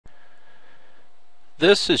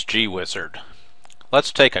This is GWizard.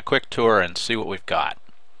 Let's take a quick tour and see what we've got.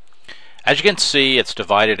 As you can see, it's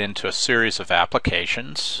divided into a series of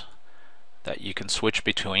applications that you can switch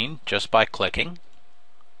between just by clicking.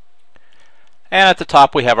 And at the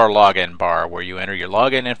top we have our login bar where you enter your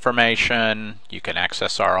login information, you can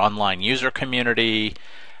access our online user community,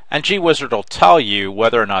 and GWizard will tell you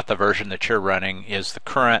whether or not the version that you're running is the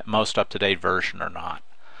current, most up-to-date version or not.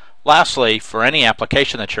 Lastly, for any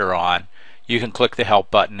application that you're on, you can click the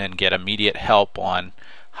help button and get immediate help on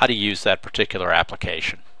how to use that particular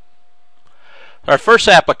application. Our first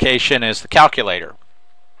application is the calculator.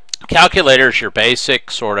 Calculator is your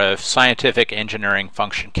basic sort of scientific engineering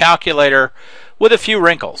function calculator with a few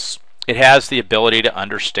wrinkles. It has the ability to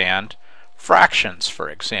understand fractions, for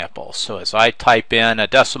example. So as I type in a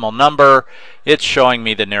decimal number, it's showing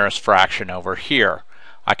me the nearest fraction over here.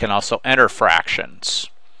 I can also enter fractions.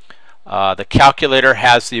 The calculator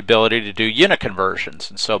has the ability to do unit conversions,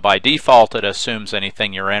 and so by default it assumes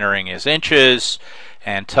anything you're entering is inches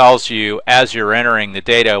and tells you as you're entering the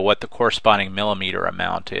data what the corresponding millimeter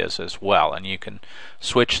amount is as well, and you can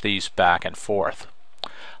switch these back and forth.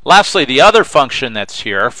 Lastly, the other function that's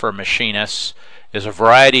here for Machinists is a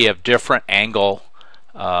variety of different angle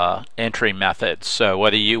entry methods. So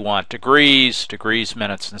whether you want degrees,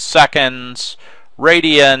 minutes and seconds,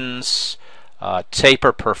 radians,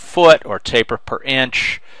 taper per foot or taper per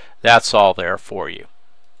inch, that's all there for you.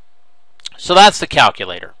 So that's the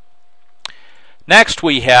calculator. Next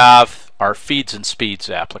we have our feeds and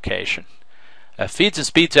speeds application. A feeds and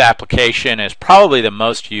speeds application is probably the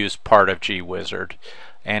most used part of GWizard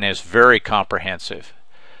and is very comprehensive.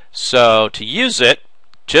 So to use it,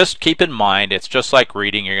 just keep in mind it's just like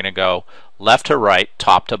reading. You're going to go left to right,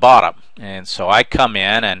 top to bottom. And so I come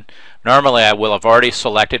in and normally I will have already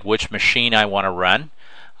selected which machine I want to run.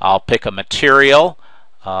 I'll pick a material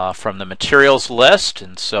from the materials list,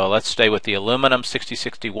 and so let's stay with the aluminum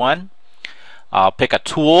 6061. I'll pick a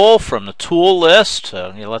tool from the tool list,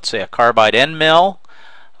 let's say a carbide end mill.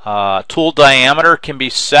 Tool diameter can be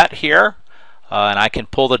set here, and I can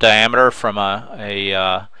pull the diameter from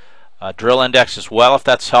a drill index as well if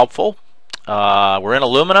that's helpful. We're in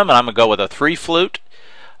aluminum and I'm going to go with a 3 flute.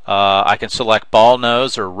 I can select ball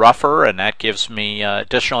nose or rougher, and that gives me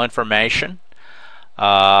additional information.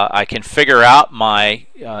 I can figure out my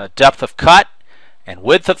depth of cut and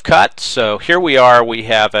width of cut. So here we are, we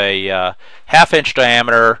have a half-inch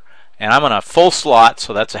diameter and I'm on a full slot,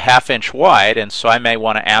 so that's a half-inch wide, and so I may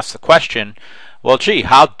want to ask the question, well gee,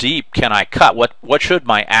 how deep can I cut? What should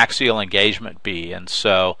my axial engagement be? And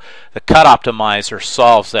so the cut optimizer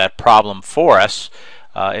solves that problem for us.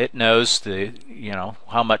 It knows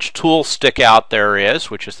how much tool stick out there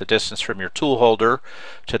is, which is the distance from your tool holder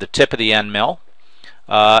to the tip of the end mill,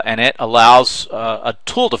 and it allows a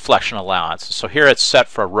tool deflection allowance. So here it's set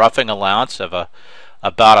for a roughing allowance of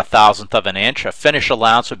about 1/1000th of an inch. A finish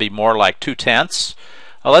allowance would be more like 2/10.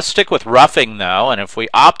 Let's stick with roughing though, and if we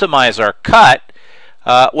optimize our cut,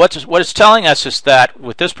 what it's telling us is that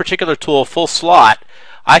with this particular tool, full slot,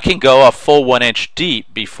 I can go a full 1 inch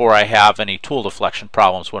deep before I have any tool deflection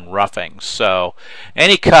problems when roughing. So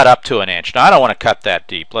any cut up to 1 inch. Now I don't want to cut that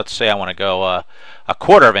deep. Let's say I want to go a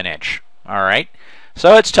 1/4 of an inch. All right.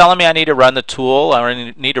 So it's telling me I need to run the tool.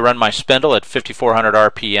 I need to run my spindle at 5400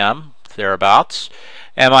 RPM, thereabouts.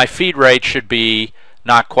 And my feed rate should be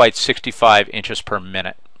not quite 65 inches per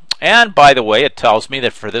minute. And by the way, it tells me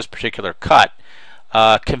that for this particular cut,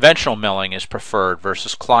 conventional milling is preferred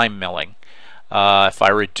versus climb milling. If I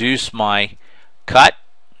reduce my cut,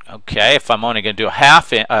 okay, if I'm only going to do a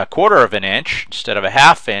 1/4 of an inch instead of a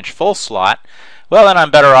 1/2 inch full slot, well then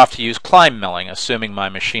I'm better off to use climb milling, assuming my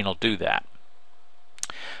machine will do that.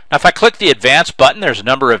 Now if I click the advanced button, there's a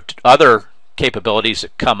number of other capabilities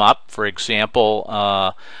that come up. For example,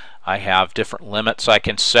 I have different limits I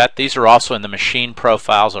can set. These are also in the machine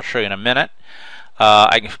profiles. I'll show you in a minute.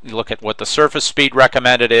 I can look at what the surface speed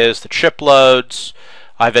recommended is, the chip loads.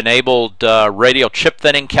 I've enabled radial chip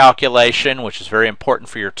thinning calculation, which is very important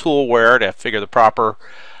for your tool wear to figure the proper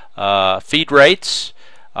feed rates.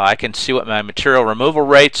 I can see what my material removal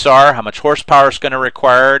rates are, how much horsepower is going to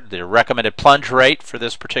require, the recommended plunge rate for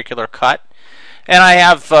this particular cut. And I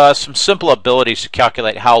have some simple abilities to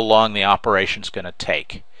calculate how long the operation is going to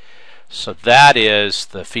take. So that is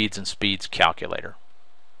the feeds and speeds calculator.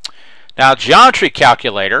 Now, geometry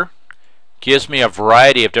calculator gives me a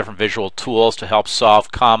variety of different visual tools to help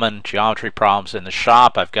solve common geometry problems in the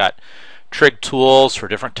shop. I've got trig tools for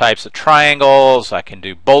different types of triangles. I can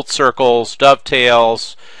do bolt circles,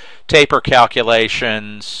 dovetails, taper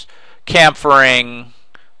calculations, chamfering,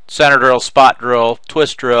 center drill, spot drill,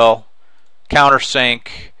 twist drill,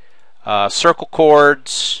 countersink, circle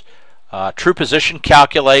chords, true position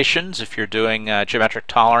calculations if you're doing geometric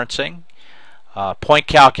tolerancing. Point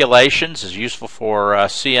calculations is useful for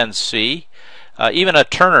CNC. Even a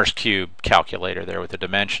Turner's cube calculator there with the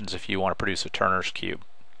dimensions if you want to produce a Turner's cube.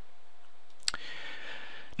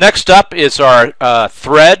 Next up is our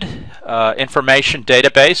thread information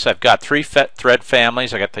database. I've got three thread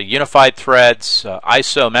families. I've got the unified threads,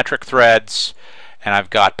 isometric threads, and I've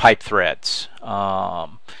got pipe threads.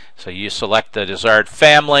 So you select the desired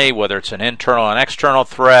family, whether it's an internal and external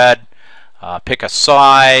thread. Pick a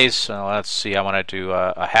size. Let's see, I want to do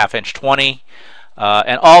a 1/2 inch 20.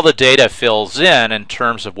 And all the data fills in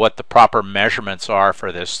terms of what the proper measurements are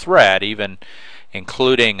for this thread, even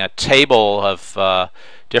including a table of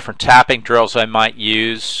different tapping drills I might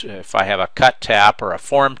use if I have a cut tap or a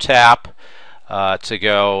form tap to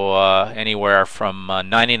go anywhere from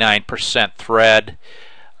 99% thread.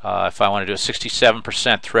 If I want to do a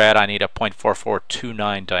 67% thread, I need a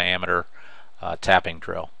 0.4429 diameter tapping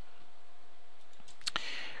drill.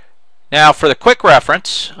 Now for the quick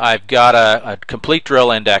reference, I've got a complete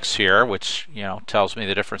drill index here, which tells me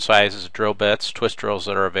the different sizes of drill bits, twist drills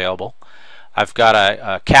that are available. I've got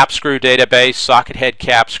a cap screw database, socket head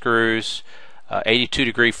cap screws,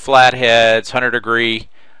 82-degree flatheads, 100-degree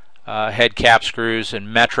head cap screws,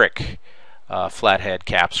 and metric flathead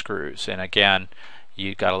cap screws. And again,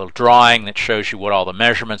 you've got a little drawing that shows you what all the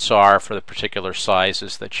measurements are for the particular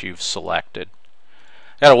sizes that you've selected.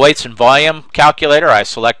 Got a weights and volume calculator. I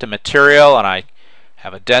select a material and I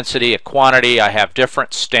have a density, a quantity. I have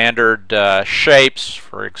different standard shapes,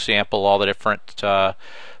 for example, all the different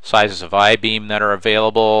sizes of I-beam that are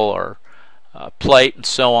available, or plate, and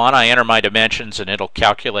so on. I enter my dimensions and it'll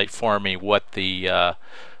calculate for me what the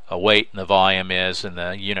weight and the volume is and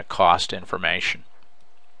the unit cost information.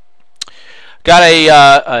 Got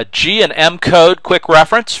a G and M code quick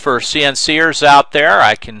reference for CNCers out there.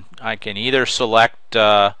 I can either select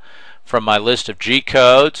from my list of G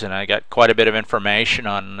codes, and I got quite a bit of information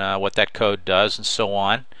on what that code does and so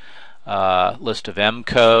on. List of M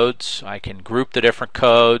codes. I can group the different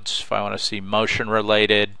codes if I want to see motion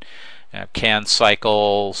related, can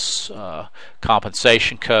cycles,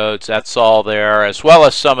 compensation codes. That's all there, as well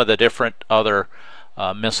as some of the different other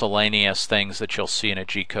miscellaneous things that you'll see in a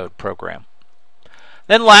G code program.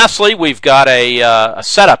 Then lastly, we've got a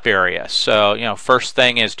setup area. So, first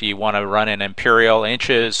thing is, do you want to run in imperial,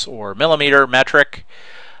 inches, or millimeter metric?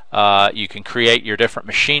 You can create your different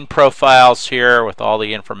machine profiles here with all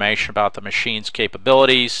the information about the machine's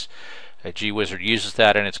capabilities. GWizard uses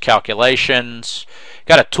that in its calculations.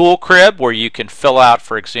 Got a tool crib where you can fill out,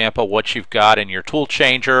 for example, what you've got in your tool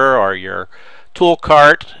changer or your tool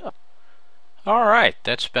cart. Alright,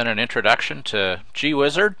 that's been an introduction to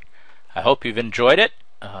GWizard. I hope you've enjoyed it.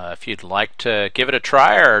 If you'd like to give it a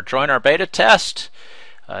try or join our beta test,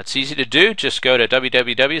 it's easy to do. Just go to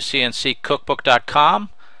www.cnccookbook.com,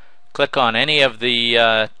 click on any of the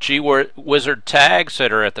GWizard tags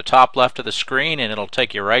that are at the top left of the screen, and it'll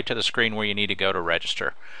take you right to the screen where you need to go to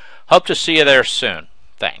register. Hope to see you there soon.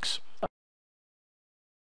 Thanks.